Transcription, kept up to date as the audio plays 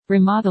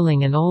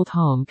Remodeling an old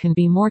home can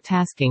be more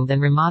tasking than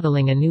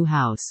remodeling a new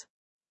house.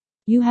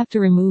 You have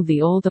to remove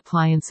the old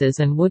appliances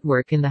and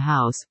woodwork in the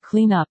house,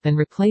 clean up and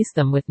replace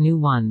them with new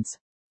ones.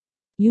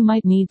 You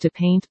might need to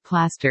paint,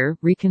 plaster,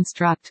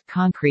 reconstruct,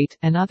 concrete,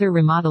 and other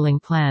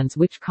remodeling plans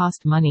which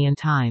cost money and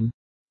time.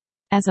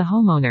 As a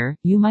homeowner,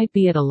 you might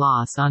be at a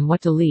loss on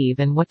what to leave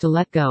and what to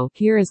let go.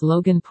 Here is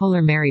Logan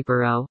Puller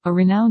Maryborough, a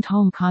renowned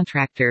home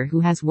contractor who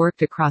has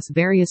worked across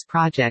various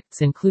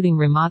projects including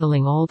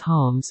remodeling old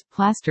homes,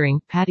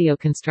 plastering, patio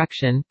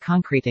construction,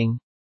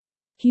 concreting.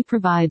 He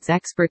provides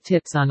expert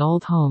tips on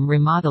old home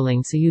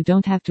remodeling so you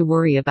don't have to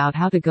worry about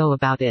how to go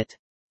about it.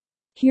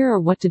 Here are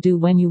what to do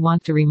when you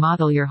want to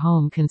remodel your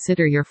home.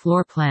 Consider your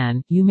floor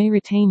plan. You may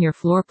retain your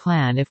floor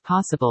plan if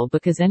possible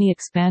because any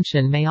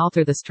expansion may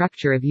alter the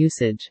structure of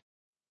usage.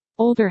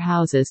 Older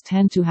houses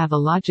tend to have a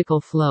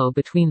logical flow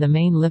between the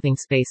main living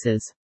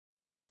spaces.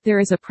 There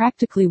is a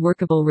practically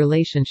workable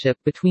relationship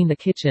between the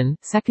kitchen,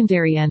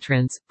 secondary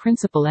entrance,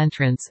 principal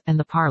entrance, and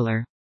the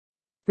parlor.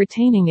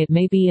 Retaining it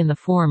may be in the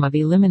form of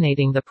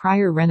eliminating the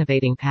prior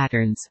renovating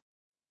patterns.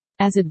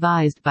 As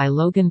advised by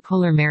Logan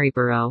Puller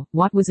Maryborough,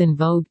 what was in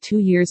vogue 2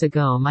 years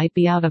ago might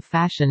be out of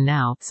fashion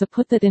now, so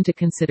put that into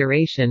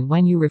consideration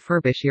when you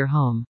refurbish your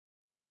home.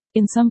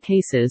 In some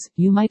cases,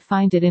 you might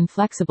find it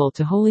inflexible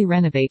to wholly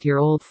renovate your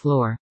old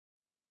floor.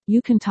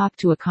 You can talk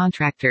to a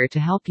contractor to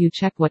help you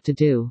check what to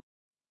do.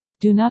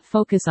 Do not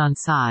focus on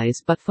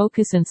size but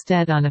focus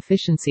instead on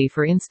efficiency.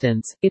 For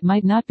instance, it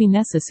might not be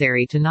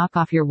necessary to knock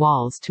off your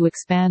walls to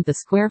expand the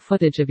square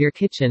footage of your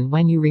kitchen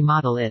when you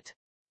remodel it.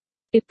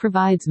 It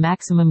provides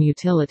maximum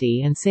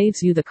utility and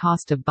saves you the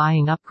cost of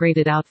buying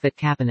upgraded outfit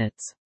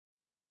cabinets.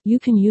 You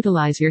can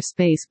utilize your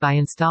space by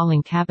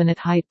installing cabinet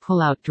height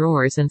pull-out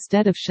drawers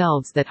instead of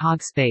shelves that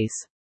hog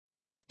space.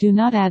 Do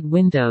not add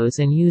windows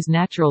and use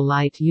natural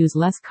light. Use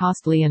less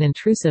costly and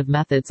intrusive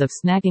methods of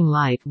snagging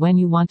light when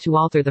you want to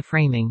alter the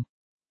framing.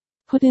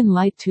 Put in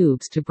light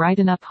tubes to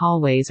brighten up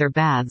hallways or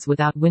baths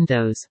without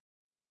windows.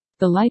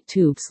 The light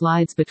tube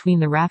slides between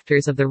the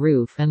rafters of the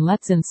roof and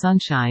lets in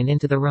sunshine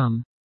into the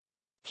room.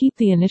 Keep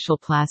the initial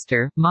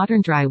plaster.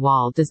 Modern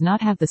drywall does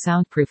not have the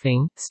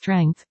soundproofing,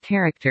 strength,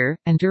 character,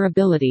 and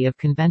durability of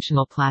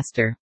conventional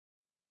plaster.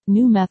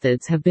 New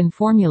methods have been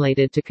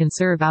formulated to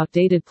conserve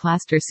outdated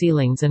plaster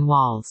ceilings and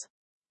walls.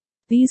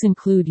 These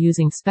include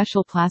using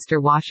special plaster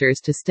washers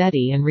to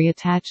steady and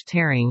reattach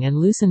tearing and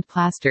loosened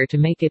plaster to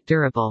make it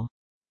durable.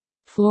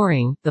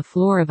 Flooring. The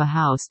floor of a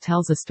house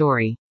tells a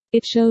story.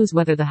 It shows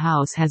whether the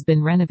house has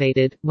been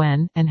renovated,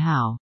 when, and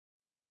how.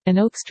 An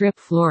oak strip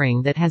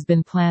flooring that has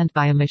been planned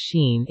by a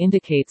machine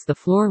indicates the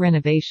floor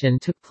renovation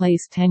took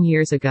place 10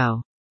 years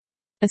ago.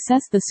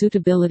 Assess the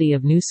suitability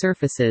of new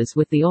surfaces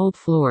with the old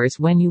floors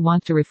when you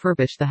want to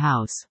refurbish the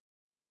house.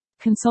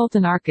 Consult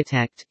an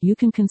architect. You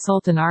can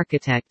consult an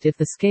architect if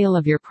the scale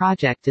of your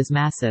project is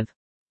massive.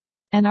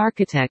 An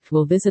architect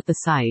will visit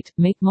the site,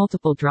 make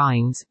multiple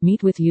drawings,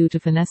 meet with you to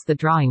finesse the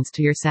drawings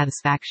to your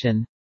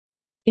satisfaction.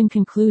 In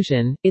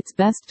conclusion, it's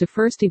best to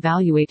first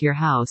evaluate your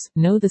house,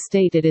 know the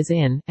state it is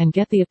in, and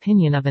get the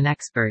opinion of an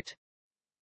expert.